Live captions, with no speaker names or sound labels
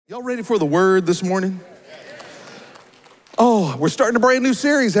Y'all ready for the word this morning? Oh, we're starting a brand new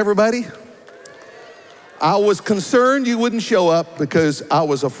series, everybody. I was concerned you wouldn't show up because I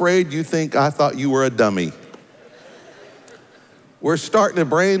was afraid I thought you were a dummy. We're starting a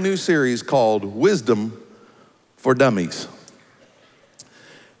brand new series called Wisdom for Dummies.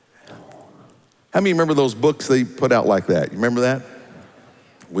 How many remember those books they put out like that? You remember that?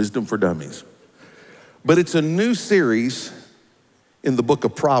 Wisdom for Dummies. But it's a new series in the book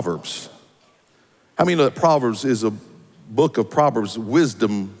of Proverbs. How many know that Proverbs is a book of Proverbs,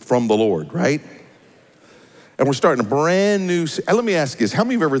 wisdom from the Lord, right? And we're starting a brand new, let me ask you this, how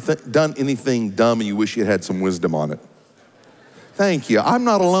many of you have ever done anything dumb and you wish you had some wisdom on it? Thank you. I'm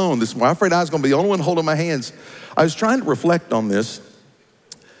not alone this morning. I'm afraid I was gonna be the only one holding my hands. I was trying to reflect on this,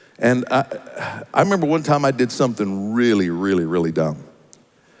 and I remember one time I did something really dumb.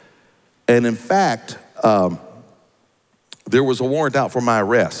 And in fact, there was a warrant out for my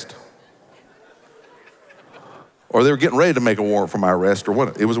arrest. Or they were getting ready to make a warrant for my arrest, or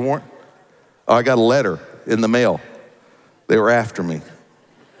what? It was a warrant? Oh, I got a letter in the mail. They were after me.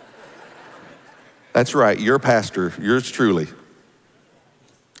 That's right, your pastor, yours truly.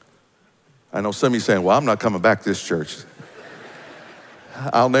 I know some of you saying, well, I'm not coming back to this church.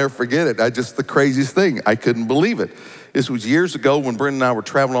 I'll never forget it. The craziest thing, I couldn't believe it. This was years ago when Brenda and I were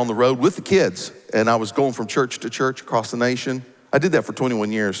traveling on the road with the kids, and I was going from church to church across the nation. I did that for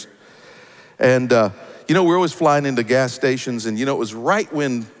 21 years. And we're always flying into gas stations, and it was right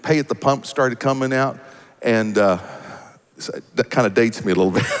when pay at the pump started coming out, and that kind of dates me a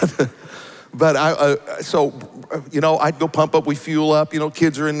little bit. But I'd go pump up, we fuel up,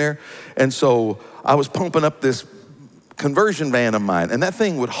 kids are in there. And so I was pumping up this conversion van of mine, and that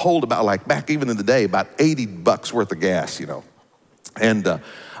thing would hold about, back even in the day, about $80 worth of gas, And I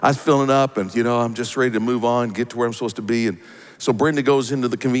was filling up, and I'm just ready to move on, get to where I'm supposed to be. And so Brenda goes into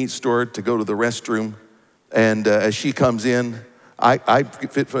the convenience store to go to the restroom, and as she comes in, I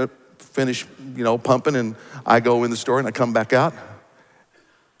finish, pumping, and I go in the store, and I come back out.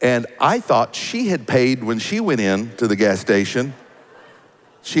 And I thought she had paid when she went in to the gas station.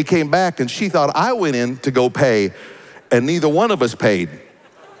 She came back, and she thought I went in to go pay, and neither one of us paid.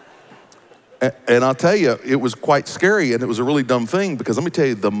 And I'll tell you, it was quite scary, and it was a really dumb thing, because let me tell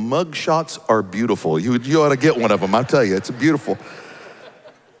you, the mug shots are beautiful. You ought to get one of them, I'll tell you, it's beautiful.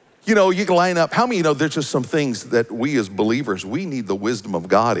 You can line up, how many there's just some things that we as believers, we need the wisdom of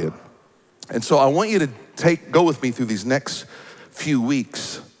God in. And so I want you to go with me through these next few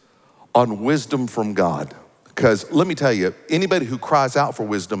weeks on wisdom from God. Because let me tell you, anybody who cries out for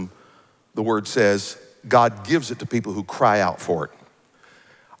wisdom, the word says, God gives it to people who cry out for it.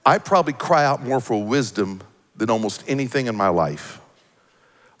 I probably cry out more for wisdom than almost anything in my life.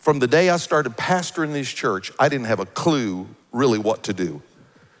 From the day I started pastoring this church, I didn't have a clue really what to do.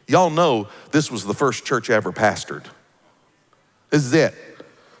 Y'all know this was the first church I ever pastored. This is it.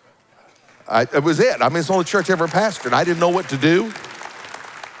 It was it. It's the only church I ever pastored. I didn't know what to do.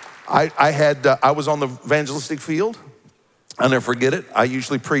 I was on the evangelistic field. I'll never forget it. I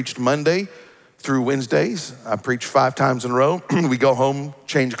usually preached Monday through Wednesdays. I preached 5 times in a row. We go home,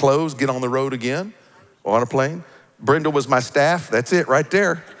 change clothes, get on the road again, on a plane. Brenda was my staff. That's it right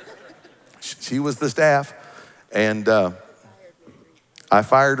there. She was the staff. And I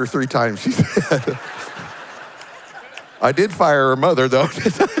fired her 3 times, she said. I did fire her mother, though.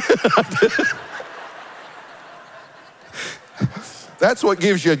 That's what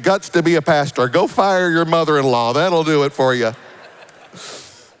gives you guts to be a pastor. Go fire your mother-in-law. That'll do it for you.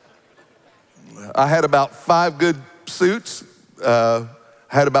 I had about 5 good suits,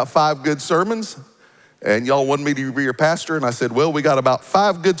 had about 5 good sermons, and y'all wanted me to be your pastor, and I said, well, we got about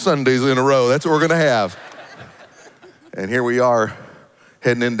 5 good Sundays in a row. That's what we're gonna have. And here we are,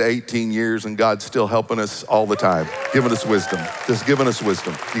 heading into 18 years, and God's still helping us all the time, giving us wisdom, just giving us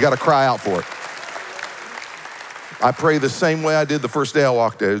wisdom. You gotta cry out for it. I pray the same way I did the first day I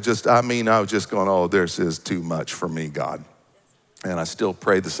walked there. I was just going, oh, this is too much for me, God. And I still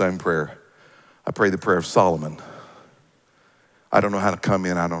pray the same prayer. I pray the prayer of Solomon. I don't know how to come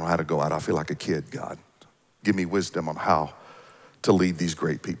in. I don't know how to go out. I feel like a kid, God. Give me wisdom on how to lead these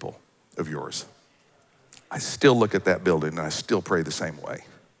great people of yours. I still look at that building and I still pray the same way.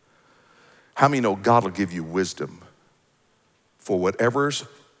 How many know God will give you wisdom for whatever's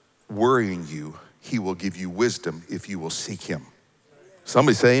worrying you? He will give you wisdom if you will seek him.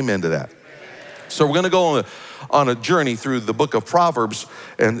 Somebody say amen to that. So we're gonna go on a journey through the book of Proverbs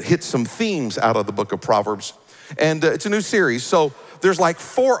and hit some themes out of the book of Proverbs. And it's a new series. So there's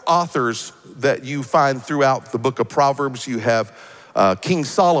 4 authors that you find throughout the book of Proverbs. You have King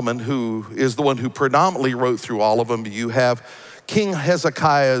Solomon, who is the one who predominantly wrote through all of them. You have King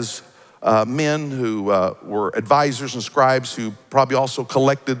Hezekiah's men who were advisors and scribes who probably also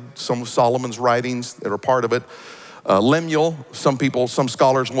collected some of Solomon's writings that are part of it. Lemuel, some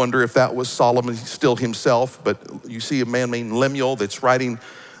scholars wonder if that was Solomon still himself, but you see a man named Lemuel that's writing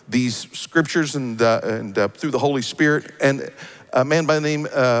these scriptures and through the Holy Spirit, and a man by the name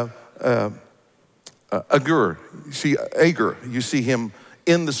Agur. You see him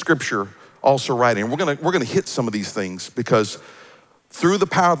in the scripture also writing. And we're gonna hit some of these things because through the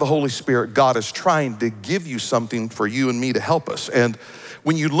power of the Holy Spirit, God is trying to give you something for you and me to help us. And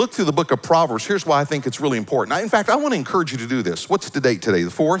when you look through the book of Proverbs, here's why I think it's really important. In fact, I want to encourage you to do this. What's the date today, the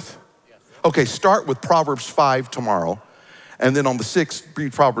 4th? Yes. Okay, start with Proverbs 5 tomorrow. And then on the 6th,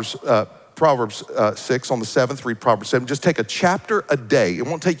 read Proverbs 6. On the 7th, read Proverbs 7. Just take a chapter a day. It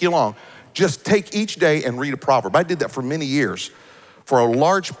won't take you long. Just take each day and read a proverb. I did that for many years. For a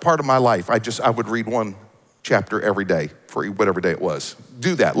large part of my life, I would read one chapter every day for whatever day it was.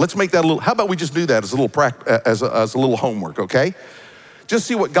 Do that. Let's make that a little, how about we just do that as a little as a little homework, okay? Just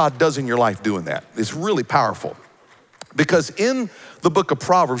see what God does in your life doing that. It's really powerful. Because in the book of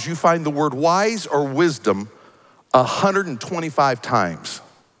Proverbs, you find the word wise or wisdom 125 times.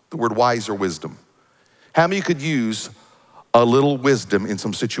 The word wise or wisdom. How many could use a little wisdom in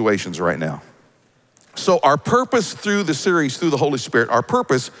some situations right now? So our purpose through the series, through the Holy Spirit, our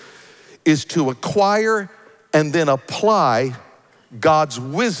purpose is to acquire and then apply God's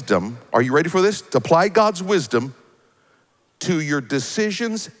wisdom. Are you ready for this? To apply God's wisdom to your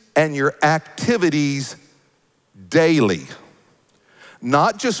decisions and your activities daily.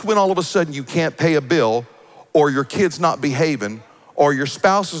 Not just when all of a sudden you can't pay a bill, or your kid's not behaving, or your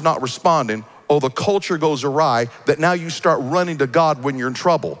spouse is not responding, or the culture goes awry, that now you start running to God when you're in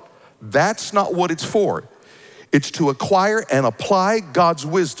trouble. That's not what it's for. It's to acquire and apply God's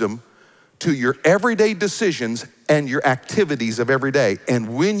wisdom to your everyday decisions and your activities of every day.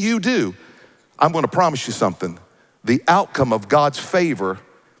 And when you do, I'm gonna promise you something. The outcome of God's favor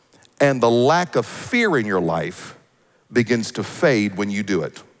and the lack of fear in your life begins to fade when you do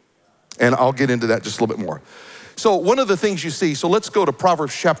it. And I'll get into that just a little bit more. So one of the things you see, so let's go to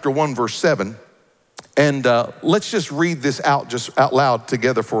Proverbs chapter 1, verse 7. And let's just read this out loud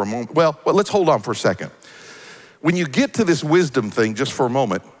together for a moment. Well, let's hold on for a second. When you get to this wisdom thing, just for a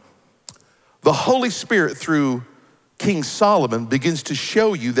moment, the Holy Spirit through King Solomon begins to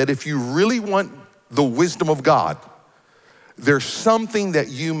show you that if you really want the wisdom of God, there's something that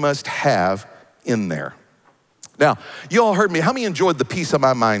you must have in there. Now, you all heard me. How many enjoyed the Peace of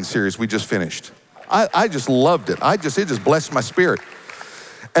My Mind series we just finished? I just loved it. It just blessed my spirit.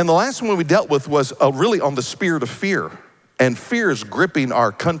 And the last one we dealt with was really on the spirit of fear. And fear is gripping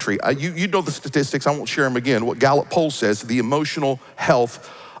our country. You know the statistics. I won't share them again. What Gallup poll says, the emotional health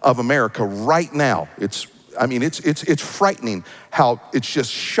of America right now, it's frightening how it's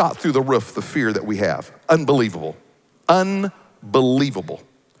just shot through the roof, the fear that we have. Unbelievable. Unbelievable.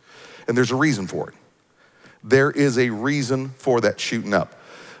 And there's a reason for it. There is a reason for that shooting up.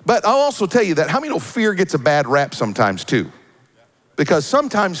 But I'll also tell you that how many know fear gets a bad rap sometimes too? Because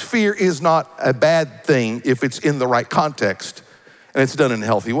sometimes fear is not a bad thing if it's in the right context and it's done in a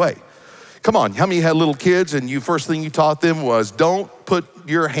healthy way. Come on, how many had little kids and first thing you taught them was don't put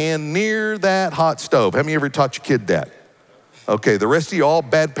your hand near that hot stove? How many ever taught your kid that? Okay, the rest of you all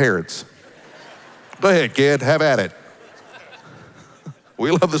bad parents. Go ahead, kid, have at it.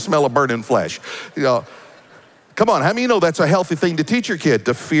 We love the smell of burning flesh. You know, come on, how many know that's a healthy thing to teach your kid,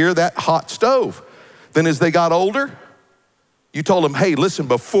 to fear that hot stove? Then as they got older, you told them, hey, listen,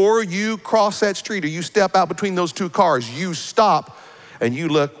 before you cross that street or you step out between those two cars, you stop and you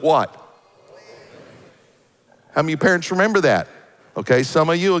look what? How many parents remember that? Okay, some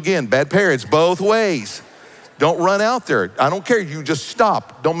of you, again, bad parents, both ways. Don't run out there. I don't care, you just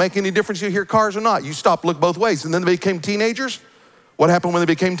stop. Don't make any difference if you hear cars or not. You stop, look both ways. And then they became teenagers. What happened when they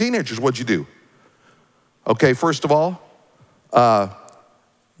became teenagers? What'd you do? Okay, first of all,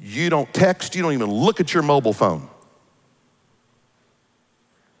 you don't text, you don't even look at your mobile phone.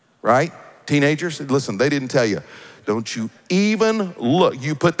 Right? Teenagers, listen, they didn't tell you. Don't you even look.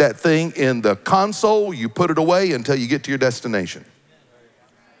 You put that thing in the console, you put it away until you get to your destination.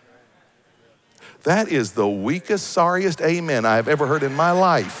 That is the weakest, sorriest amen I have ever heard in my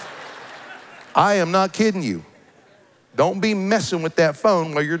life. I am not kidding you. Don't be messing with that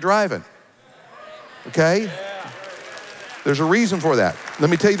phone while you're driving. Okay? There's a reason for that. Let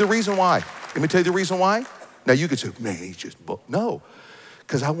me tell you the reason why. Let me tell you the reason why. Now you could say, man, he's just, no.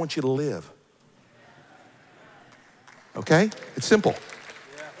 Because I want you to live. Okay? It's simple.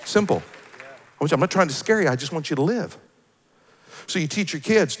 Simple. I'm not trying to scare you. I just want you to live. So you teach your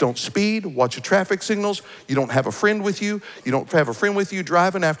kids, don't speed, watch the traffic signals. You don't have a friend with you. You don't have a friend with you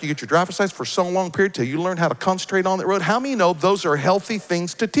driving after you get your driver's license for so long period till you learn how to concentrate on the road. How many know those are healthy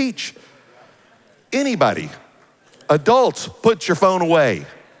things to teach? Anybody. Adults, put your phone away.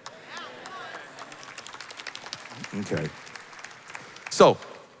 Okay. So,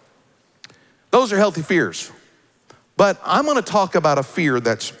 those are healthy fears. But I'm gonna talk about a fear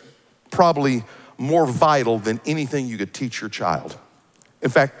that's probably more vital than anything you could teach your child. In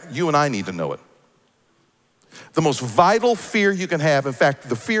fact, you and I need to know it. The most vital fear you can have, in fact,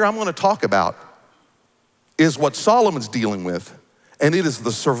 the fear I'm gonna talk about is what Solomon's dealing with, and it is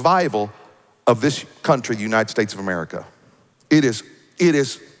the survival of this country, the United States of America. It is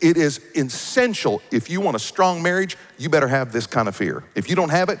essential. If you want a strong marriage, you better have this kind of fear. If you don't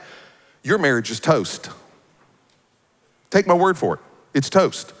have it, your marriage is toast. Take my word for it, it's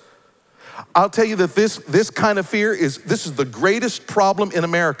toast. I'll tell you that this kind of fear is the greatest problem in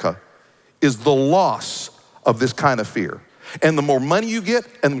America, is the loss of this kind of fear. And the more money you get,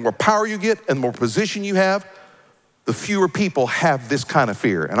 and the more power you get, and the more position you have, the fewer people have this kind of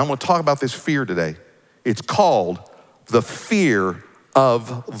fear. And I'm gonna talk about this fear today. It's called the fear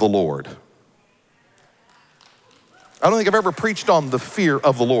of the Lord. I don't think I've ever preached on the fear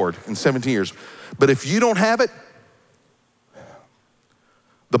of the Lord in 17 years. But if you don't have it,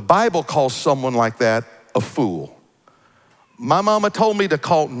 the Bible calls someone like that a fool. My mama told me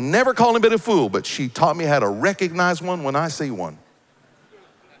to never call anybody a fool, but she taught me how to recognize one when I see one.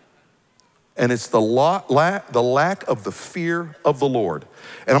 And it's the lack of the fear of the Lord.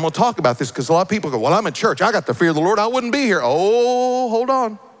 And I'm gonna talk about this because a lot of people go, well, I'm in church, I got the fear of the Lord, I wouldn't be here. Oh, hold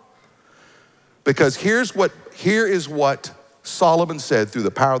on. Because here is what Solomon said through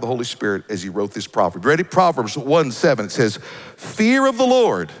the power of the Holy Spirit as he wrote this proverb. Ready? Proverbs 1:7, it says, fear of the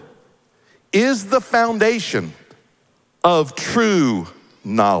Lord is the foundation of true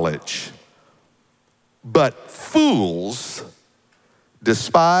knowledge, but fools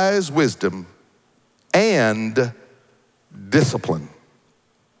despise wisdom and discipline.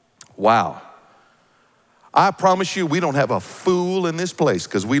 Wow. I promise you we don't have a fool in this place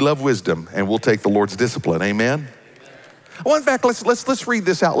because we love wisdom and we'll take the Lord's discipline, amen? Well, in fact, let's read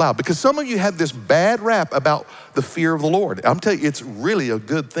this out loud because some of you have this bad rap about the fear of the Lord. I'm telling you, it's really a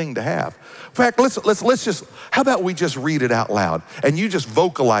good thing to have. In fact, let's just, how about we just read it out loud and you just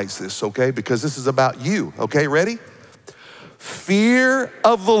vocalize this, okay? Because this is about you, okay? Ready? Fear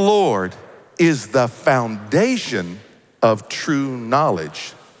of the Lord is the foundation of true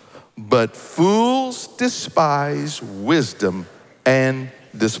knowledge, but fools despise wisdom and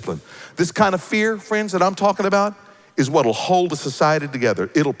discipline. This kind of fear, friends, that I'm talking about is what will hold a society together.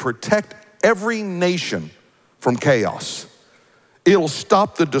 It'll protect every nation from chaos. It'll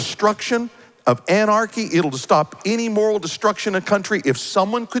stop the destruction of anarchy. It'll stop any moral destruction in a country if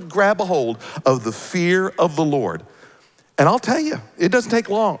someone could grab a hold of the fear of the Lord. And I'll tell you, it doesn't take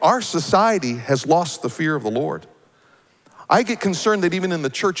long. Our society has lost the fear of the Lord. I get concerned that even in the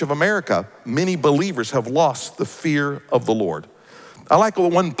Church of America, many believers have lost the fear of the Lord. I like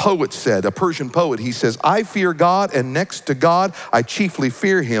what one poet said, a Persian poet. He says, I fear God, and next to God, I chiefly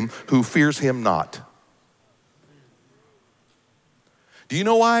fear him who fears him not. Do you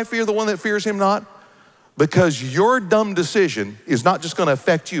know why I fear the one that fears him not? Because your dumb decision is not just gonna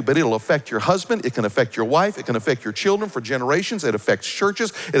affect you, but it'll affect your husband, it can affect your wife, it can affect your children for generations, it affects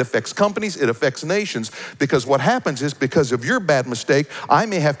churches, it affects companies, it affects nations. Because what happens is because of your bad mistake, I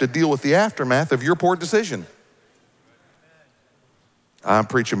may have to deal with the aftermath of your poor decision. I'm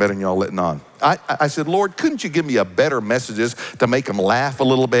preaching better than y'all letting on. I said, Lord, couldn't you give me a better messages to make them laugh a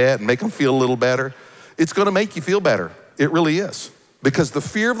little bit and make them feel a little better? It's gonna make you feel better. It really is. Because the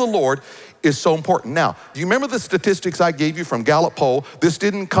fear of the Lord is so important. Now, do you remember the statistics I gave you from Gallup poll? This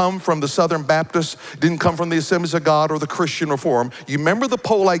didn't come from the Southern Baptists, didn't come from the Assemblies of God or the Christian Reform. You remember the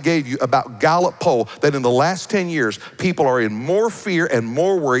poll I gave you about Gallup poll that in the last 10 years, people are in more fear and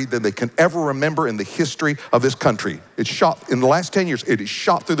more worried than they can ever remember in the history of this country. It's shot, in the last 10 years, it is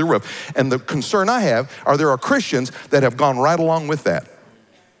shot through the roof. And the concern I have are there are Christians that have gone right along with that.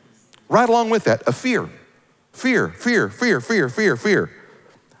 Right along with that, a fear. Fear, fear, fear, fear, fear, fear.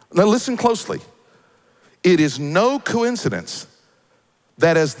 Now listen closely. It is no coincidence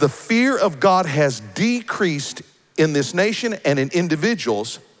that as the fear of God has decreased in this nation and in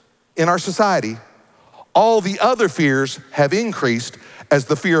individuals in our society, all the other fears have increased as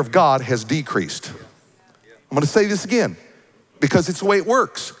the fear of God has decreased. I'm gonna say this again because it's the way it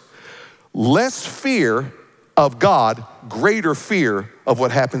works. Less fear of God, greater fear of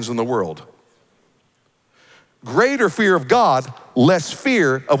what happens in the world. Greater fear of God, less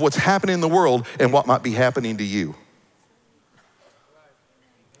fear of what's happening in the world and what might be happening to you.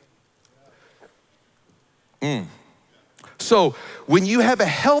 So when you have a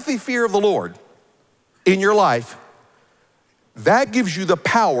healthy fear of the Lord in your life, that gives you the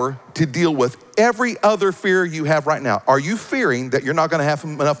power to deal with every other fear you have right now. Are you fearing that you're not gonna have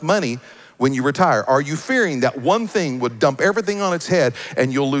enough money when you retire? Are you fearing that one thing would dump everything on its head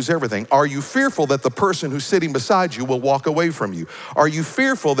and you'll lose everything? Are you fearful that the person who's sitting beside you will walk away from you? Are you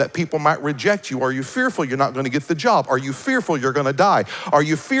fearful that people might reject you? Are you fearful you're not gonna get the job? Are you fearful you're gonna die? Are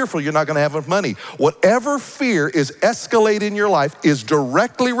you fearful you're not gonna have enough money? Whatever fear is escalating in your life is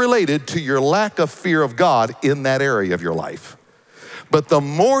directly related to your lack of fear of God in that area of your life. But the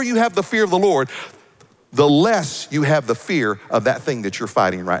more you have the fear of the Lord, the less you have the fear of that thing that you're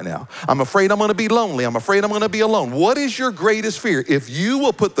fighting right now. I'm afraid I'm gonna be lonely. I'm afraid I'm gonna be alone. What is your greatest fear? If you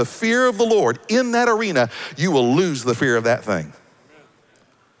will put the fear of the Lord in that arena, you will lose the fear of that thing.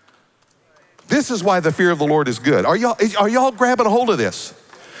 This is why the fear of the Lord is good. Are y'all grabbing a hold of this?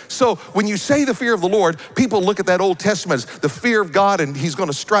 So when you say the fear of the Lord, people look at that Old Testament as the fear of God and he's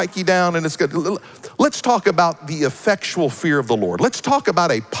gonna strike you down and it's good. Let's talk about the effectual fear of the Lord. Let's talk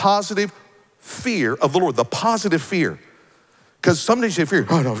about a positive fear of the Lord, the positive fear. Because sometimes you fear,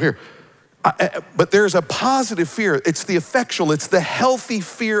 oh no, fear. But there's a positive fear. It's the effectual, it's the healthy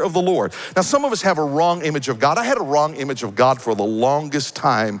fear of the Lord. Now, some of us have a wrong image of God. I had a wrong image of God for the longest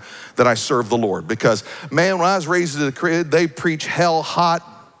time that I served the Lord. Because, man, when I was raised as a kid, they preach hell hot,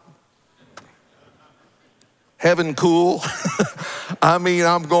 heaven cool. I mean,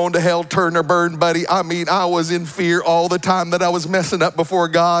 I'm going to hell, turn or burn, buddy. I mean, I was in fear all the time that I was messing up before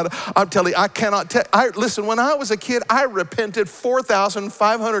God. I'm telling you, I cannot listen, when I was a kid, I repented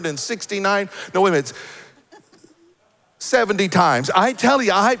 4,569, no, wait a minute, 70 times. I tell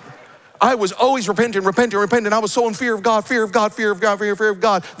you, I was always repenting. I was so in fear of God, fear of God,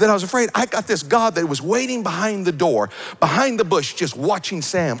 that I was afraid. I got this God that was waiting behind the door, behind the bush, just watching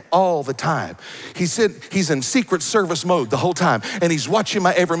Sam all the time. He said he's in secret service mode the whole time, and he's watching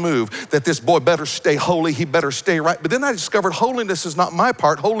my every move, that this boy better stay holy, he better stay right. But then I discovered holiness is not my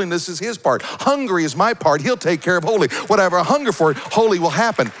part, holiness is his part. Hungry is my part, he'll take care of holy. Whatever I hunger for, holy will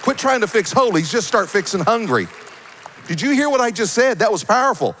happen. Quit trying to fix holy, just start fixing hungry. Did you hear what I just said? That was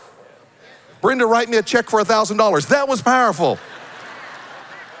powerful. Brenda, write me a check for $1,000. That was powerful.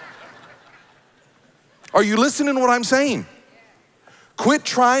 Are you listening to what I'm saying? Quit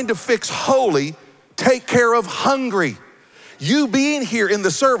trying to fix holy, take care of hungry. You being here in the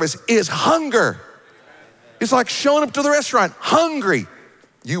service is hunger. It's like showing up to the restaurant, hungry.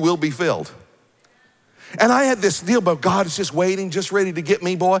 You will be filled. And I had this deal about God is just waiting, just ready to get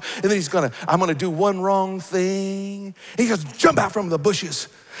me, boy. And then I'm gonna do one wrong thing. He goes, jump out from the bushes.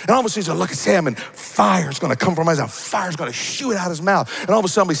 And all of a sudden, he's gonna look at Sam and fire's gonna come from his mouth. Fire's gonna shoot out his mouth. And all of a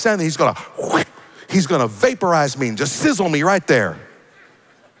sudden, he's standing there, he's gonna vaporize me and just sizzle me right there.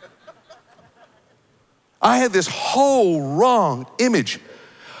 I had this whole wrong image.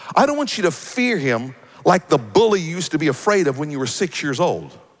 I don't want you to fear him like the bully you used to be afraid of when you were 6 years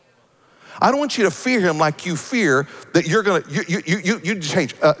old. I don't want you to fear him like you fear that you're gonna, you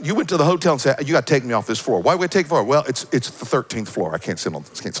change. You went to the hotel and said, you gotta take me off this floor. Why would I take the floor? Well, it's the 13th floor. I can't sleep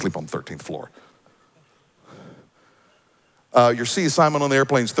on the 13th floor. Your seat assignment on the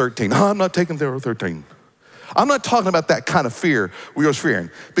airplane is 13. No, I'm not taking there 13. I'm not talking about that kind of fear we were fearing.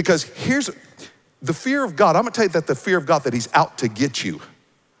 Because here's the fear of God. I'm gonna tell you that the fear of God, that he's out to get you.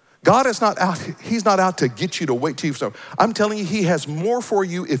 God is not out, he's not out to get you to wait till you. I'm telling you, he has more for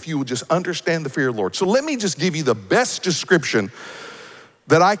you if you will just understand the fear of the Lord. So let me just give you the best description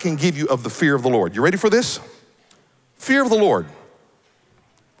that I can give you of the fear of the Lord. You ready for this? Fear of the Lord.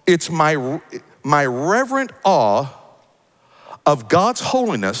 It's my reverent awe of God's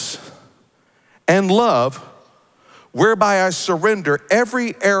holiness and love, whereby I surrender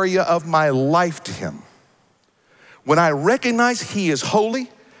every area of my life to him. When I recognize he is holy,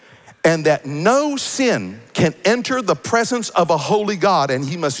 and that no sin can enter the presence of a holy God, and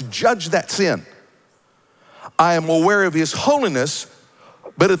he must judge that sin. I am aware of his holiness,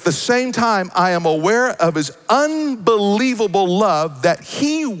 but at the same time, I am aware of his unbelievable love, that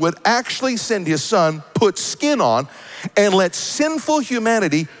he would actually send his son, put skin on, and let sinful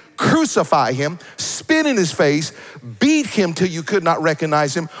humanity crucify him, spit in his face, beat him till you could not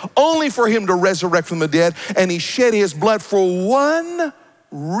recognize him, only for him to resurrect from the dead. And he shed his blood for one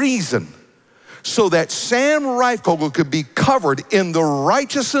reason, so that Sam Reifkogel could be covered in the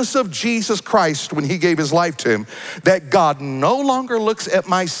righteousness of Jesus Christ when he gave his life to him, that God no longer looks at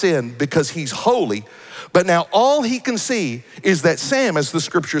my sin because he's holy, but now all he can see is that Sam, as the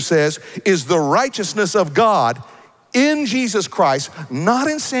scripture says, is the righteousness of God in Jesus Christ, not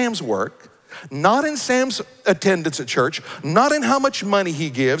in Sam's work, not in Sam's attendance at church, not in how much money he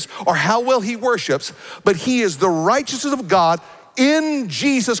gives or how well he worships, but he is the righteousness of God in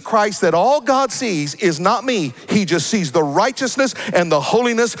Jesus Christ that all God sees is not me. He just sees the righteousness and the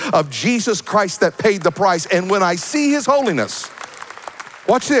holiness of Jesus Christ that paid the price. And when I see his holiness,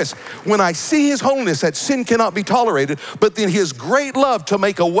 watch this. When I see his holiness, that sin cannot be tolerated, but then his great love to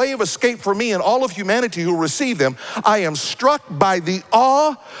make a way of escape for me and all of humanity who receive them, I am struck by the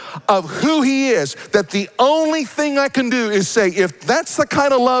awe of who he is, that the only thing I can do is say, if that's the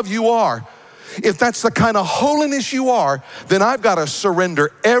kind of love you are, if that's the kind of holiness you are, then I've got to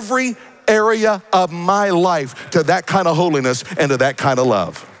surrender every area of my life to that kind of holiness and to that kind of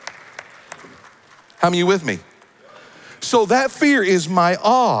love. How many of you with me? So that fear is my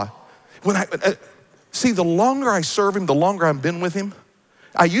awe. When see, the longer I serve him, the longer I've been with him.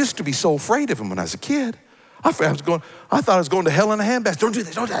 I used to be so afraid of him when I was a kid. I thought I was going to hell in a handbasket. Don't do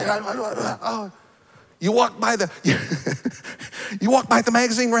this, don't do that. You walk by the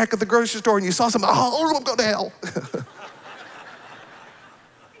magazine rack at the grocery store and you saw something, oh, I'm going to hell.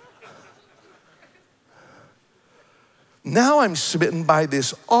 Now I'm smitten by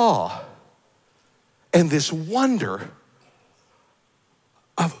this awe and this wonder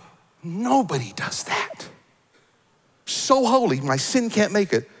of nobody does that. So holy, my sin can't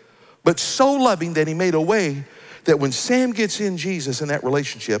make it, but so loving that he made a way that when Sam gets in Jesus in that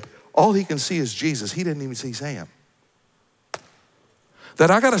relationship, all he can see is Jesus. He didn't even see Sam.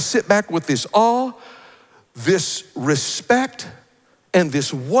 That I got to sit back with this awe, this respect, and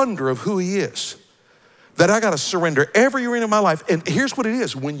this wonder of who he is. That I got to surrender every arena of my life. And here's what it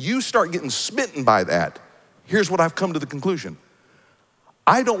is. When you start getting smitten by that, here's what I've come to the conclusion.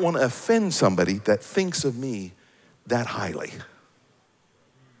 I don't want to offend somebody that thinks of me that highly.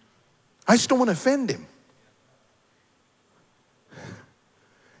 I just don't want to offend him.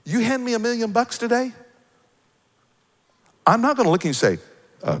 You hand me $1 million today, I'm not going to look at you and say,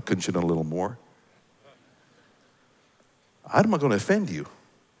 couldn't you done a little more? I'm not going to offend you.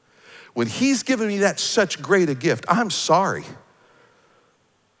 When he's given me that such great a gift, I'm sorry,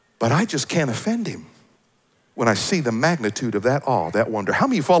 but I just can't offend him when I see the magnitude of that awe, that wonder. How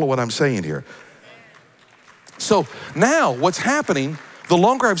many of you follow what I'm saying here? So now what's happening, the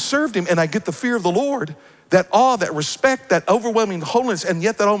longer I've served him and I get the fear of the Lord, that awe, that respect, that overwhelming holiness, and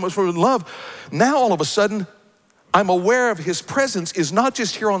yet that almost love, now all of a sudden, I'm aware of his presence is not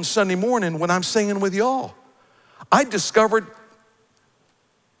just here on Sunday morning when I'm singing with y'all. I discovered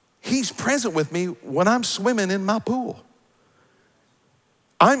he's present with me when I'm swimming in my pool.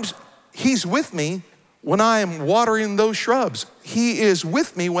 He's with me when I am watering those shrubs. He is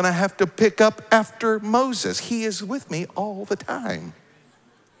with me when I have to pick up after Moses. He is with me all the time.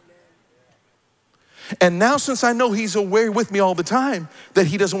 And now since I know he's aware with me all the time that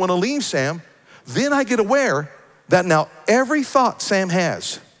he doesn't want to leave Sam, then I get aware that now every thought Sam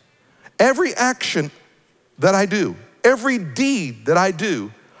has, every action that I do, every deed that I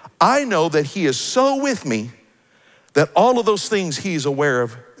do, I know that he is so with me that all of those things he's aware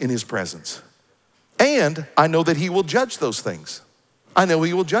of in his presence. And I know that he will judge those things. I know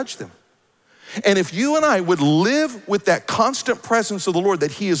he will judge them. And if you and I would live with that constant presence of the Lord,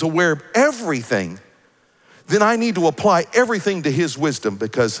 that he is aware of everything, then I need to apply everything to his wisdom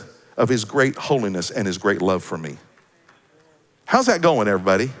because of his great holiness and his great love for me. How's that going,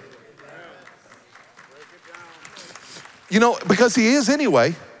 everybody? You know, because he is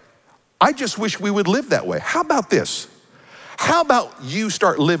anyway, I just wish we would live that way. How about this? How about you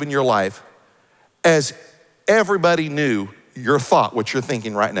start living your life as everybody knew your thought, what you're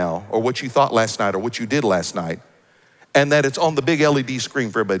thinking right now, or what you thought last night, or what you did last night, and that it's on the big LED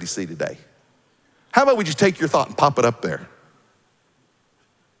screen for everybody to see today? How about we just take your thought and pop it up there?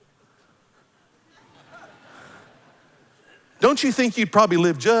 Don't you think you'd probably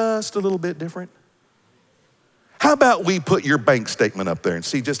live just a little bit different? How about we put your bank statement up there and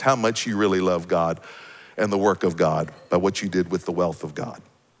see just how much you really love God and the work of God by what you did with the wealth of God?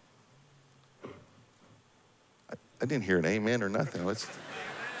 I didn't hear an amen or nothing. Of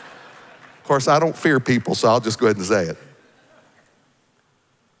course, I don't fear people, so I'll just go ahead and say it.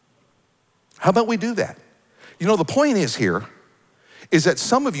 How about we do that? You know, the point is here is that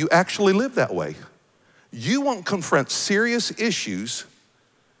some of you actually live that way. You won't confront serious issues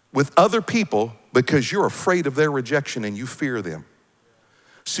with other people because you're afraid of their rejection and you fear them.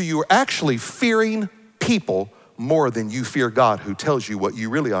 So you're actually fearing people more than you fear God, who tells you what you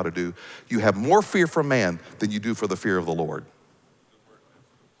really ought to do. You have more fear for man than you do for the fear of the Lord.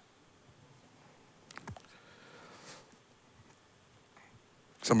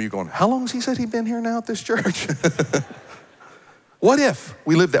 Some of you going, how long has he said he'd been here now at this church? What if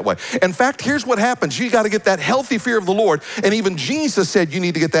we live that way? In fact, here's what happens. You got to get that healthy fear of the Lord. And even Jesus said you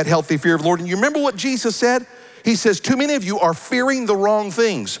need to get that healthy fear of the Lord. And you remember what Jesus said? He says, too many of you are fearing the wrong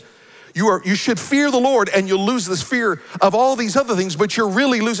things. You should fear the Lord and you'll lose this fear of all these other things, but you're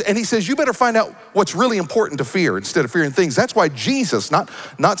really losing. And he says, you better find out what's really important to fear instead of fearing things. That's why Jesus, not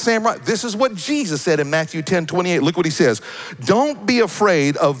Sam Wright, this is what Jesus said in Matthew 10:28. Look what he says. Don't be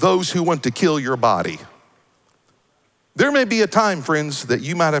afraid of those who want to kill your body. There may be a time, friends, that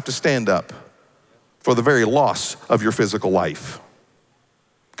you might have to stand up for the very loss of your physical life.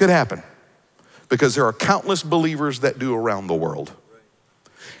 Could happen because there are countless believers that do around the world.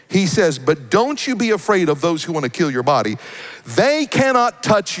 He says, but don't you be afraid of those who want to kill your body. They cannot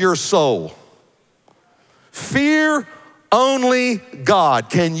touch your soul. Fear only God.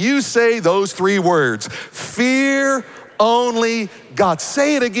 Can you say those three words? Fear only God.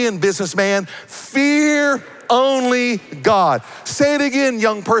 Say it again, businessman. Fear only God. Say it again,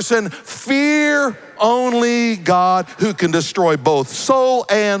 young person. Fear only God, who can destroy both soul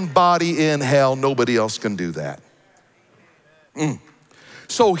and body in hell. Nobody else can do that.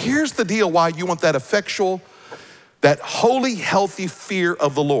 So here's the deal why you want that effectual, that holy, healthy fear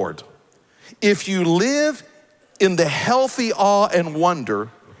of the Lord. If you live in the healthy awe and wonder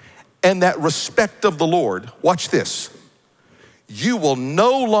and that respect of the Lord, watch this. You will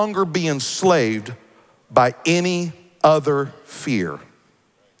no longer be enslaved by any other fear.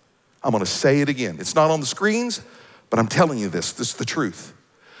 I'm gonna say it again. It's not on the screens, but I'm telling you this is the truth.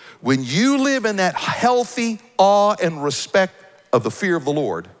 When you live in that healthy awe and respect of the fear of the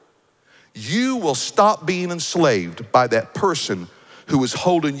Lord, you will stop being enslaved by that person who is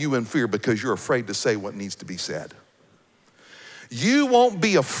holding you in fear because you're afraid to say what needs to be said. You won't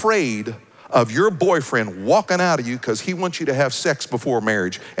be afraid of your boyfriend walking out of you because he wants you to have sex before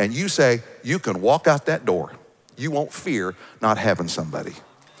marriage, and you say you can walk out that door. You won't fear not having somebody.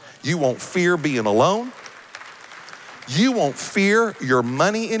 You won't fear being alone. You won't fear your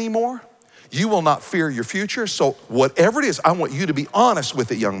money anymore. You will not fear your future. So whatever it is, I want you to be honest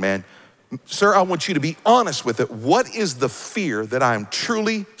with it, young man. Sir, I want you to be honest with it. What is the fear that I'm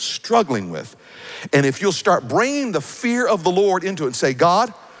truly struggling with? And if you'll start bringing the fear of the Lord into it and say,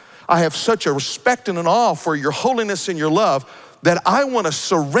 God, I have such a respect and an awe for your holiness and your love that I want to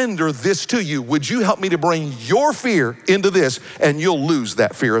surrender this to you. Would you help me to bring your fear into this, and you'll lose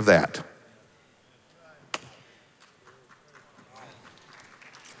that fear of that.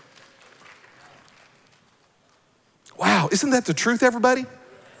 Wow, isn't that the truth, everybody?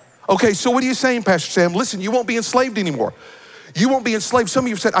 Okay, so what are you saying, Pastor Sam? Listen, you won't be enslaved anymore. You won't be enslaved. Some of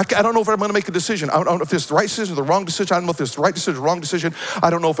you have said, I don't know if I'm gonna make a decision. I don't know if this is the right decision or the wrong decision. I don't know if this is the right decision or the wrong decision. I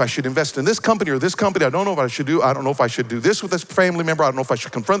don't know if I should invest in this company or this company. I don't know what I should do. I don't know if I should do this with this family member. I don't know if I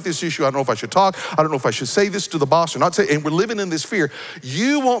should confront this issue. I don't know if I should talk. I don't know if I should say this to the boss or not say, and we're living in this fear.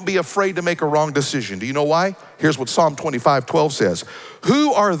 You won't be afraid to make a wrong decision. Do you know why? Here's what Psalm 25:12 says.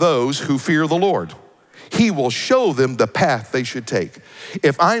 Who are those who fear the Lord? He will show them the path they should take.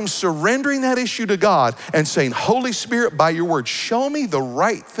 If I'm surrendering that issue to God and saying, Holy Spirit, by your word, show me the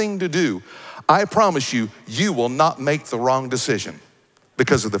right thing to do, I promise you, you will not make the wrong decision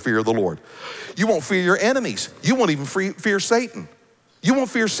because of the fear of the Lord. You won't fear your enemies. You won't even fear Satan. You won't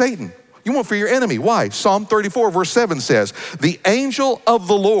fear Satan. You won't fear your enemy. Why? Psalm 34:7 says, the angel of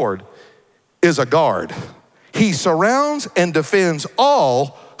the Lord is a guard. He surrounds and defends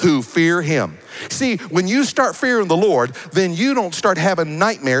all who fear him. See, when you start fearing the Lord, then you don't start having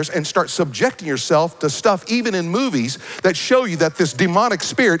nightmares and start subjecting yourself to stuff, even in movies, that show you that this demonic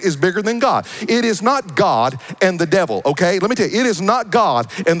spirit is bigger than God. It is not God and the devil, okay? Let me tell you, it is not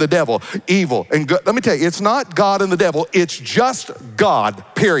God and the devil, evil and good. Let me tell you, it's not God and the devil. It's just God,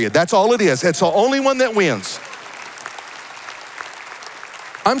 period. That's all it is. It's the only one that wins.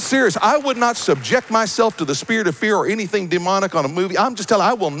 I'm serious. I would not subject myself to the spirit of fear or anything demonic on a movie. I'm just telling you,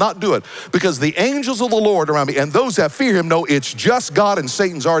 I will not do it because the angels of the Lord around me and those that fear him know it's just God, and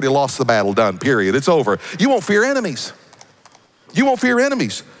Satan's already lost the battle. Done, period. It's over. You won't fear enemies. You won't fear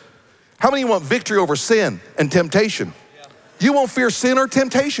enemies. How many want victory over sin and temptation? You won't fear sin or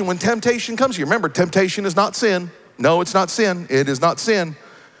temptation when temptation comes to you. Remember, temptation is not sin. No, it's not sin. It is not sin.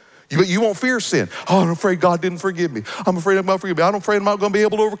 But you won't fear sin. Oh, I'm afraid God didn't forgive me. I'm afraid I'm not forgive me. I'm afraid I'm not going to be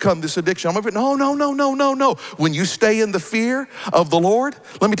able to overcome this addiction. I'm afraid. No. When you stay in the fear of the Lord,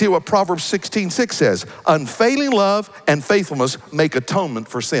 let me tell you what Proverbs 16:6 says. Unfailing love and faithfulness make atonement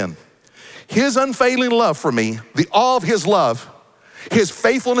for sin. His unfailing love for me, the awe of his love, His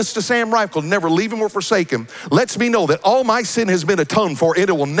faithfulness to Sam Rifle, never leave him or forsake him, lets me know that all my sin has been atoned for, and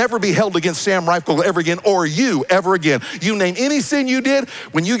it will never be held against Sam Rifle ever again, or you ever again. You name any sin you did,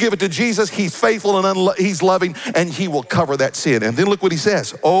 when you give it to Jesus, he's faithful and he's loving, and he will cover that sin. And then look what he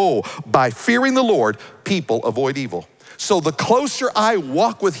says. Oh, by fearing the Lord, people avoid evil. So the closer I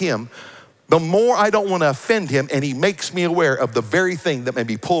walk with him, the more I don't want to offend him, and he makes me aware of the very thing that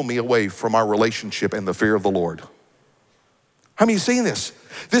maybe pull me away from our relationship and the fear of the Lord. How many of you seen this?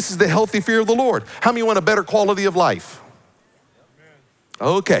 This is the healthy fear of the Lord. How many want a better quality of life?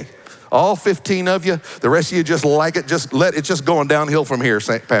 Okay, all 15 of you. The rest of you just like it. It's just going downhill from here,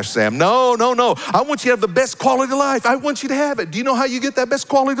 Pastor Sam. No. I want you to have the best quality of life. I want you to have it. Do you know how you get that best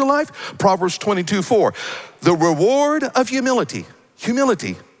quality of life? Proverbs 22:4. The reward of humility,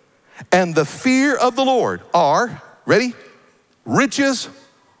 and the fear of the Lord are, ready? Riches,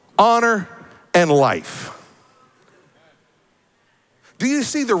 honor, and life. Do you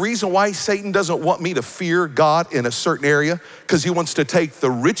see the reason why Satan doesn't want me to fear God in a certain area? Because he wants to take the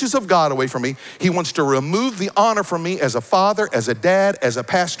riches of God away from me. He wants to remove the honor from me as a father, as a dad, as a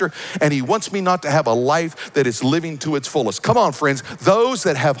pastor, and he wants me not to have a life that is living to its fullest. Come on, friends, those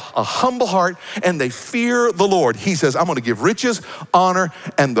that have a humble heart and they fear the Lord, he says, I'm gonna give riches, honor,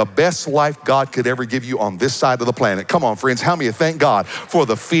 and the best life God could ever give you on this side of the planet. Come on, friends, how many thank God for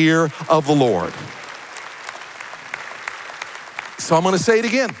the fear of the Lord? So I'm gonna say it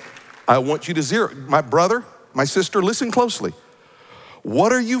again. I want you to zero. My brother, my sister, listen closely.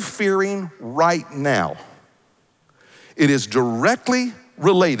 What are you fearing right now? It is directly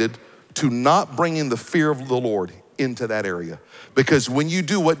related to not bringing the fear of the Lord into that area. Because when you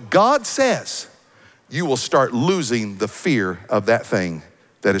do what God says, you will start losing the fear of that thing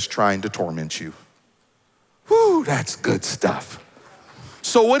that is trying to torment you. Whew, that's good stuff.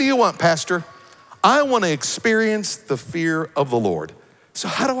 So what do you want, Pastor? I want to experience the fear of the Lord. So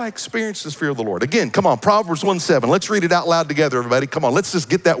how do I experience this fear of the Lord? Again, come on, Proverbs 1:7. Let's read it out loud together, everybody. Come on, let's just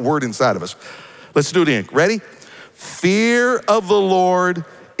get that word inside of us. Let's do it again. Ready? Fear of the Lord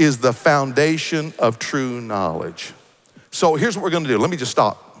is the foundation of true knowledge. So here's what we're gonna do. Let me just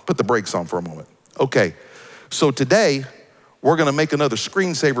stop, put the brakes on for a moment. Okay, so today, we're gonna make another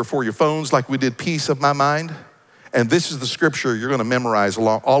screensaver for your phones like we did Peace of My Mind. And this is the scripture you're gonna memorize,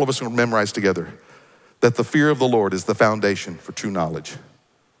 all of us are gonna memorize together. That the fear of the Lord is the foundation for true knowledge.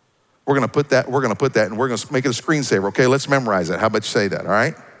 We're gonna put that, and we're gonna make it a screensaver, okay? Let's memorize it. How about you say that, all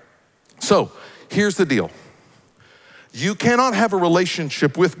right? So, here's the deal. You cannot have a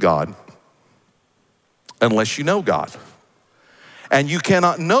relationship with God unless you know God. And you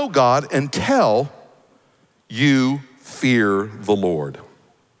cannot know God until you fear the Lord.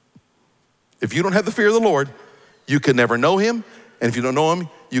 If you don't have the fear of the Lord, you can never know him, and if you don't know him,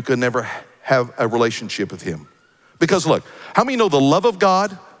 you can never have a relationship with him. Because look, how many know the love of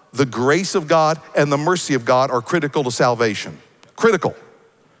God, the grace of God, and the mercy of God are critical to salvation? Critical.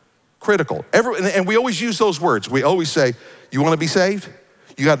 And we always use those words. We always say, you wanna be saved?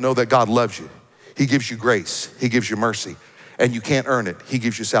 You gotta know that God loves you. He gives you grace, he gives you mercy, and you can't earn it. He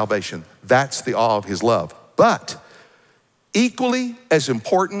gives you salvation. That's the awe of his love. But equally as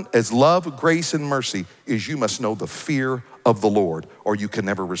important as love, grace, and mercy is you must know the fear of the Lord, or you can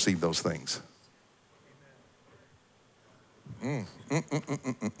never receive those things.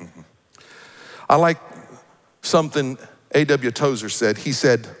 I like something A.W. Tozer said. He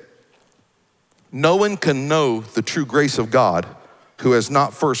said, no one can know the true grace of God who has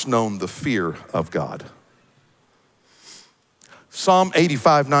not first known the fear of God. Psalm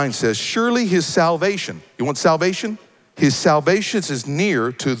 85:9 says, surely his salvation, you want salvation? His salvation is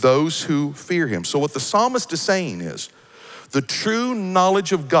near to those who fear him. So what the psalmist is saying is, the true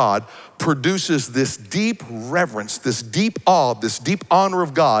knowledge of God produces this deep reverence, this deep awe, this deep honor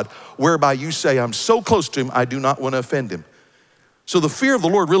of God, whereby you say, I'm so close to him, I do not want to offend him. So the fear of the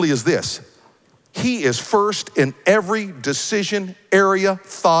Lord really is this. He is first in every decision, area,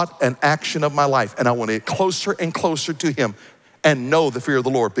 thought, and action of my life. And I want to get closer and closer to him and know the fear of the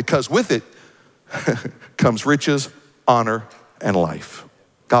Lord, because with it comes riches, honor, and life.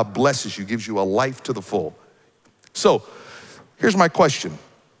 God blesses you, gives you a life to the full. So here's my question.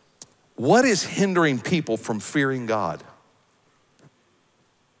 What is hindering people from fearing God?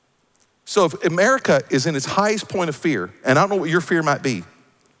 So if America is in its highest point of fear, and I don't know what your fear might be,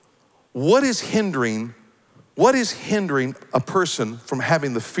 what is hindering a person from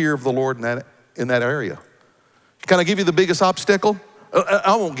having the fear of the Lord in that area? Can I give you the biggest obstacle?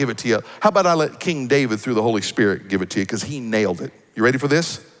 I won't give it to you. How about I let King David through the Holy Spirit give it to you, because he nailed it. You ready for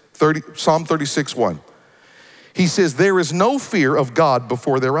this? Psalm 36:1. He says, there is no fear of God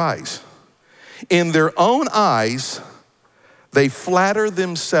before their eyes. In their own eyes, They flatter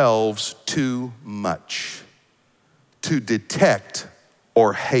themselves too much to detect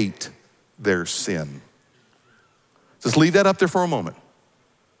or hate their sin. Just leave that up there for a moment.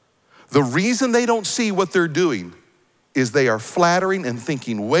 The reason they don't see what they're doing is they are flattering and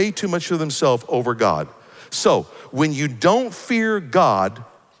thinking way too much of themselves over God. So when you don't fear God,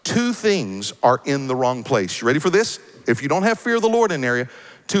 two things are in the wrong place. You ready for this? If you don't have fear of the Lord in an area,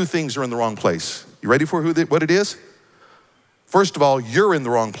 two things are in the wrong place. You ready for what it is? First of all, you're in the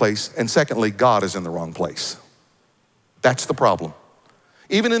wrong place. And secondly, God is in the wrong place. That's the problem.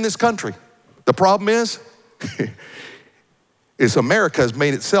 Even in this country, the problem is America has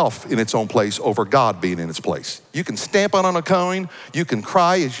made itself in its own place over God being in its place. You can stamp it on a coin, you can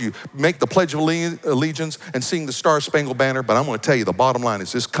cry as you make the Pledge of Allegiance and sing the Star-Spangled Banner, but I'm gonna tell you the bottom line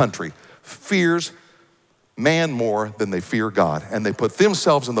is this country fears man more than they fear God, and they put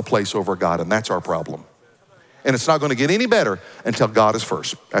themselves in the place over God, and that's our problem. And it's not gonna get any better until God is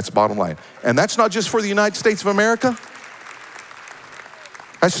first. That's the bottom line. And that's not just for the United States of America.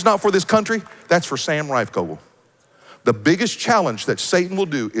 That's just not for this country. That's for Sam Reifkogel. The biggest challenge that Satan will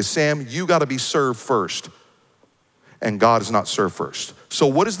do is, Sam, you gotta be served first. And God is not served first. So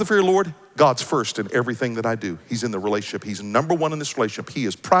what is the fear of the Lord? God's first in everything that I do. He's in the relationship. He's number one in this relationship. He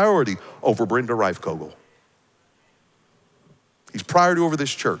is priority over Brenda Reifkogel. He's priority over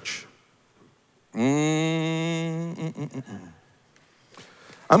this church. I'm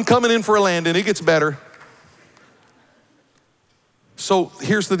coming in for a landing. It gets better. So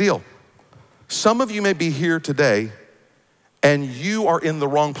here's the deal. Some of you may be here today and you are in the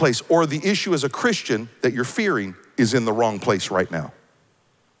wrong place, or the issue as a Christian that you're fearing is in the wrong place right now.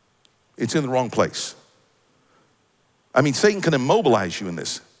 It's in the wrong place. I mean, Satan can immobilize you in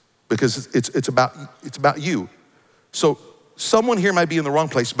this because it's about you. So someone here might be in the wrong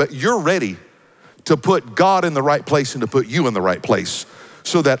place, but you're ready to put God in the right place and to put you in the right place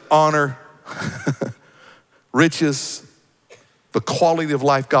so that honor, riches, the quality of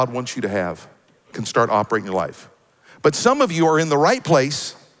life God wants you to have can start operating your life. But some of you are in the right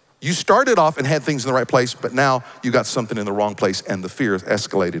place. You started off and had things in the right place, but now you got something in the wrong place and the fear has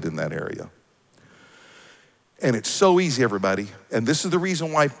escalated in that area. And it's so easy, everybody. And this is the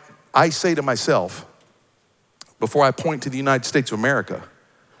reason why I say to myself, before I point to the United States of America,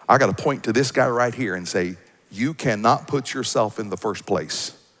 I got to point to this guy right here and say, you cannot put yourself in the first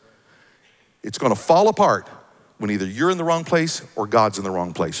place. It's going to fall apart when either you're in the wrong place or God's in the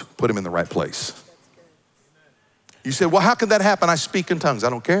wrong place. Put him in the right place. You say, well, how can that happen? I speak in tongues.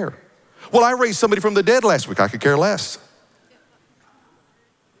 I don't care. Well, I raised somebody from the dead last week. I could care less.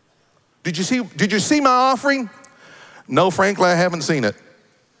 Did you see my offering? No, frankly, I haven't seen it.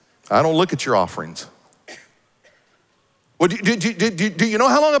 I don't look at your offerings. Well, do you know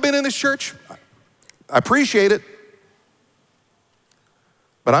how long I've been in this church? I appreciate it.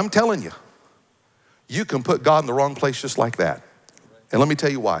 But I'm telling you, you can put God in the wrong place just like that. And let me tell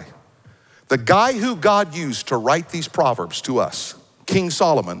you why. The guy who God used to write these Proverbs to us, King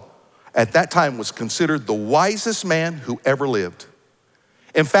Solomon, at that time was considered the wisest man who ever lived.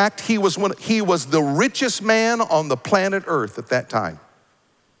 In fact, he was the richest man on the planet Earth at that time.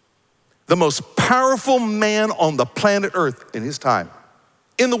 The most powerful man on the planet Earth in his time,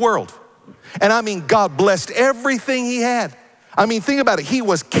 in the world. And I mean, God blessed everything he had. I mean, think about it. He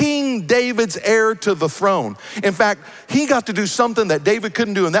was King David's heir to the throne. In fact, he got to do something that David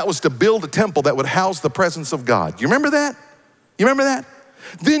couldn't do, and that was to build a temple that would house the presence of God. You remember that? You remember that?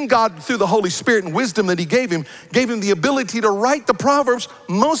 Then God, through the Holy Spirit and wisdom that he gave him the ability to write the Proverbs,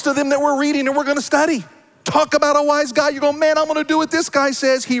 most of them that we're reading and we're gonna study. Talk about a wise guy. You go, man, I'm gonna do what this guy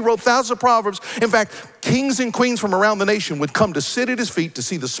says. He wrote thousands of Proverbs. In fact, kings and queens from around the nation would come to sit at his feet to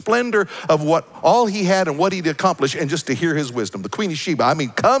see the splendor of what all he had and what he'd accomplished and just to hear his wisdom. The Queen of Sheba, I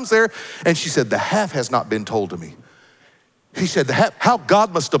mean, comes there and she said, the half has not been told to me. He said, how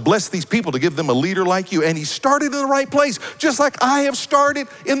God must have blessed these people to give them a leader like you. And he started in the right place, just like I have started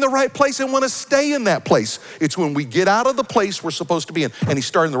in the right place and want to stay in that place. It's when we get out of the place we're supposed to be in. And he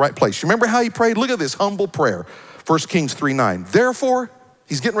started in the right place. You remember how he prayed? Look at this humble prayer. 1 Kings 3:9. Therefore,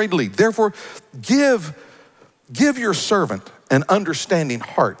 he's getting ready to leave. Therefore, give your servant an understanding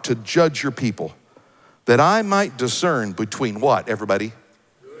heart to judge your people, that I might discern between what, everybody?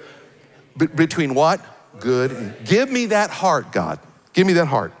 Between what? Good. Give me that heart, God. Give me that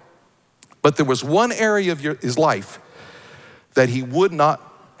heart. But there was one area of his life that he would not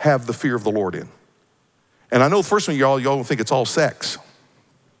have the fear of the Lord in. And I know the first one, y'all don't think it's all sex.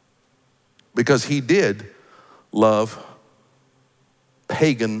 Because he did love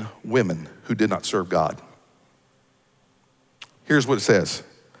pagan women who did not serve God. Here's what it says.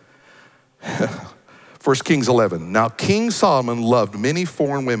 1 Kings 11. Now King Solomon loved many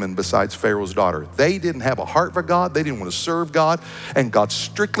foreign women besides Pharaoh's daughter. They didn't have a heart for God. They didn't want to serve God. And God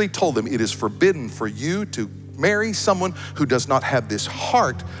strictly told them, it is forbidden for you to marry someone who does not have this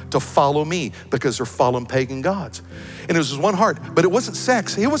heart to follow me, because they're following pagan gods. And it was just one heart, but it wasn't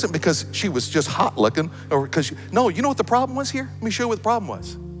sex. It wasn't because she was just hot looking or because no, you know what the problem was here? Let me show you what the problem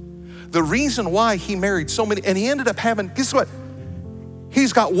was. The reason why he married so many, and he ended up having, guess what?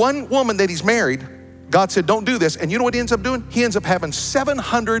 He's got one woman that he's married. God said, don't do this. And you know what he ends up doing? He ends up having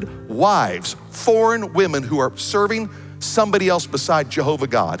 700 wives, foreign women who are serving somebody else beside Jehovah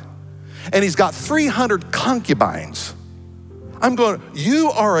God. And he's got 300 concubines. I'm going, you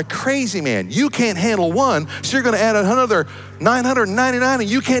are a crazy man. You can't handle one, so you're going to add another 999 and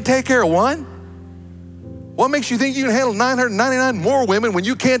you can't take care of one? What makes you think you can handle 999 more women when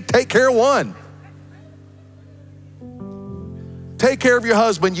you can't take care of one? Take care of your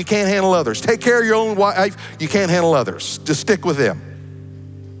husband, you can't handle others. Take care of your own wife, you can't handle others. Just stick with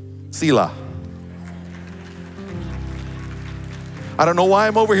them. Selah. I don't know why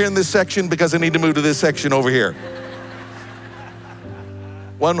I'm over here in this section, because I need to move to this section over here.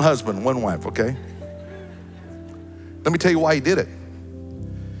 One husband, one wife, okay? Let me tell you why he did it.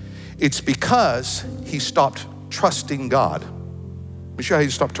 It's because he stopped trusting God. Let me show you how he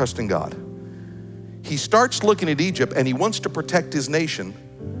stopped trusting God. He starts looking at Egypt and he wants to protect his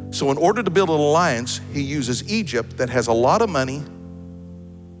nation. So in order to build an alliance, he uses Egypt that has a lot of money,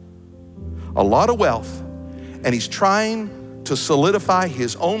 a lot of wealth, and he's trying to solidify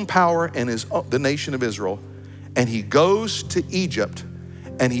his own power and the nation of Israel. And he goes to Egypt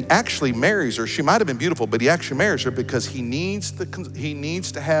and he actually marries her. She might have been beautiful, but he actually marries her because he needs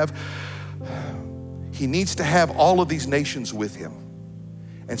to have all of these nations with him.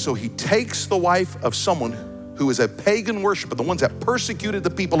 And so he takes the wife of someone who is a pagan worshiper, the ones that persecuted the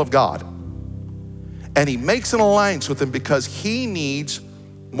people of God, and he makes an alliance with them because he needs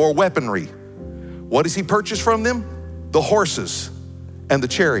more weaponry. What does he purchase from them? The horses and the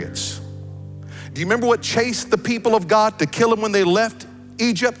chariots. Do you remember what chased the people of God to kill them when they left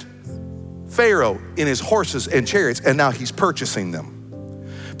Egypt? Pharaoh in his horses and chariots, and now he's purchasing them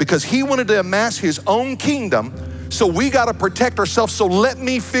because he wanted to amass his own kingdom. So we got to protect ourselves. So let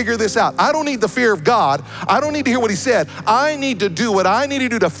me figure this out. I don't need the fear of God. I don't need to hear what he said. I need to do what I need to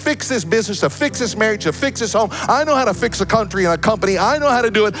do to fix this business, to fix this marriage, to fix this home. I know how to fix a country and a company. I know how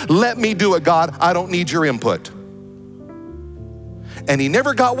to do it. Let me do it, God. I don't need your input. And he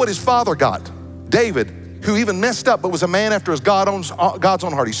never got what his father got. David, who even messed up, but was a man after God's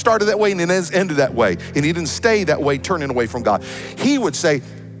own heart. He started that way and then ended that way. And he didn't stay that way, turning away from God. He would say,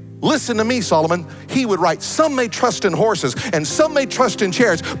 listen to me, Solomon. He would write, some may trust in horses and some may trust in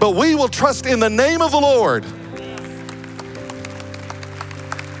chariots, but we will trust in the name of the Lord.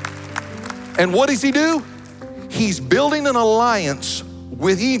 And what does he do? He's building an alliance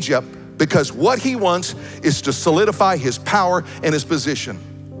with Egypt because what he wants is to solidify his power and his position.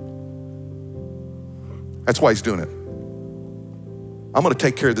 That's why he's doing it. I'm gonna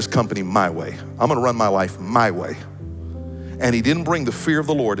take care of this company my way. I'm gonna run my life my way. And he didn't bring the fear of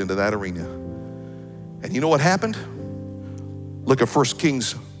the Lord into that arena. And you know what happened? Look at 1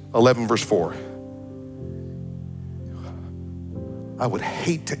 Kings 11, verse 4. I would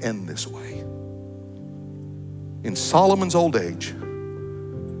hate to end this way. In Solomon's old age,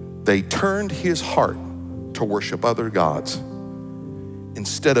 they turned his heart to worship other gods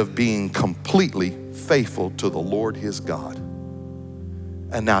instead of being completely faithful to the Lord his God.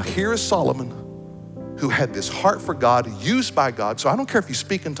 And now here is Solomon, who had this heart for God, used by God. So I don't care if you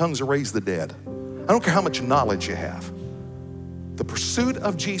speak in tongues or raise the dead. I don't care how much knowledge you have. The pursuit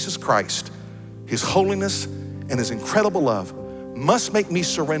of Jesus Christ, his holiness and his incredible love must make me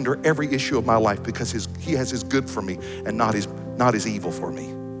surrender every issue of my life because he has his good for me and not his evil for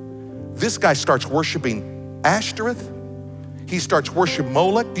me. This guy starts worshiping Ashtoreth. He starts worshiping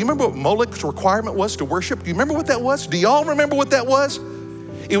Molech. Do you remember what Molech's requirement was to worship? Do you remember what that was? Do y'all remember what that was?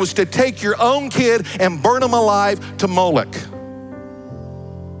 It was to take your own kid and burn him alive to Molech.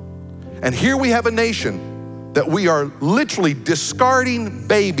 And here we have a nation that we are literally discarding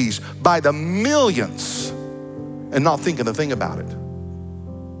babies by the millions and not thinking a thing about it.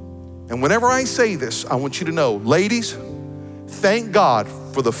 And whenever I say this, I want you to know, ladies, thank God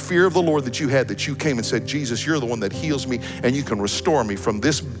for the fear of the Lord that you had, that you came and said, Jesus, you're the one that heals me and you can restore me from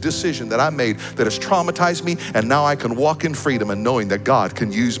this decision that I made that has traumatized me, and now I can walk in freedom and knowing that God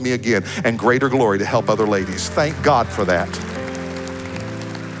can use me again and greater glory to help other ladies. Thank God for that.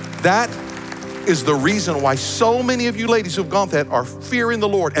 That is the reason why so many of you ladies who've gone through that are fearing the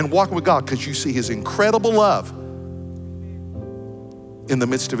Lord and walking with God, because you see his incredible love in the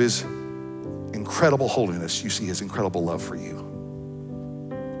midst of his incredible incredible holiness, you see his incredible love for you.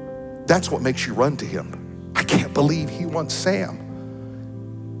 That's what makes you run to him. I can't believe he wants Sam.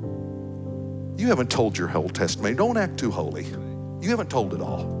 You haven't told your whole testimony. Don't act too holy. You haven't told it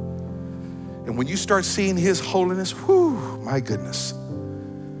all. And when you start seeing his holiness, whew, my goodness.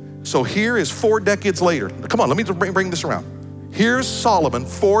 So here is 4 decades later. Come on, let me bring this around. Here's Solomon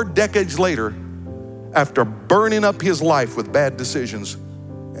 4 decades later, after burning up his life with bad decisions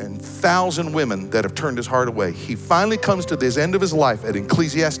and 1,000 women that have turned his heart away. He finally comes to this end of his life at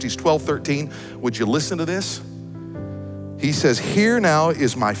Ecclesiastes 12:13. Would you listen to this? He says, here now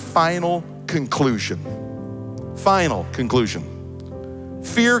is my final conclusion. Final conclusion.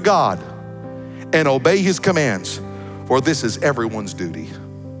 Fear God and obey his commands, for this is everyone's duty.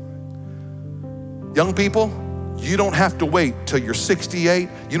 Young people, you don't have to wait till you're 68.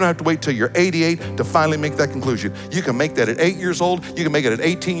 You don't have to wait till you're 88 to finally make that conclusion. You can make that at 8 years old. You can make it at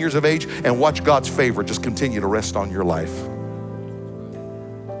 18 years of age and watch God's favor just continue to rest on your life.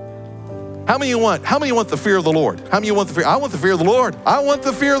 How many you want? How many want the fear of the Lord? How many you want the fear? I want the fear of the Lord. I want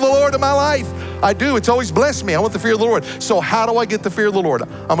the fear of the Lord in my life. I do. It's always blessed me. I want the fear of the Lord. So how do I get the fear of the Lord?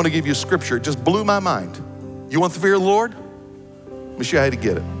 I'm going to give you a scripture. It just blew my mind. You want the fear of the Lord? Let me show you how to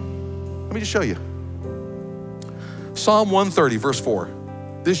get it. Let me just show you. Psalm 130, verse 4.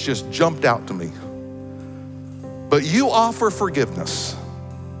 This just jumped out to me. But you offer forgiveness.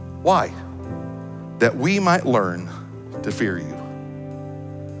 Why? That we might learn to fear you.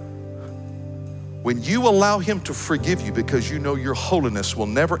 When you allow him to forgive you because you know your holiness will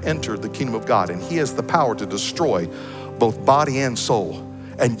never enter the kingdom of God, and he has the power to destroy both body and soul,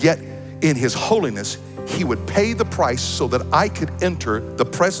 and yet in his holiness, he would pay the price so that I could enter the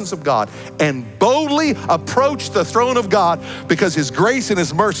presence of God and boldly approach the throne of God because his grace and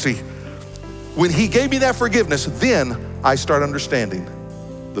his mercy. When he gave me that forgiveness, then I start understanding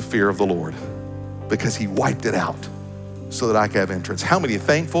the fear of the Lord because he wiped it out so that I could have entrance. How many are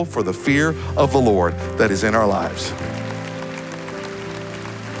thankful for the fear of the Lord that is in our lives?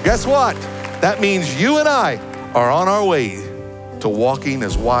 Guess what? That means you and I are on our way to walking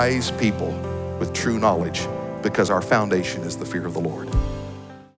as wise people with true knowledge because our foundation is the fear of the Lord.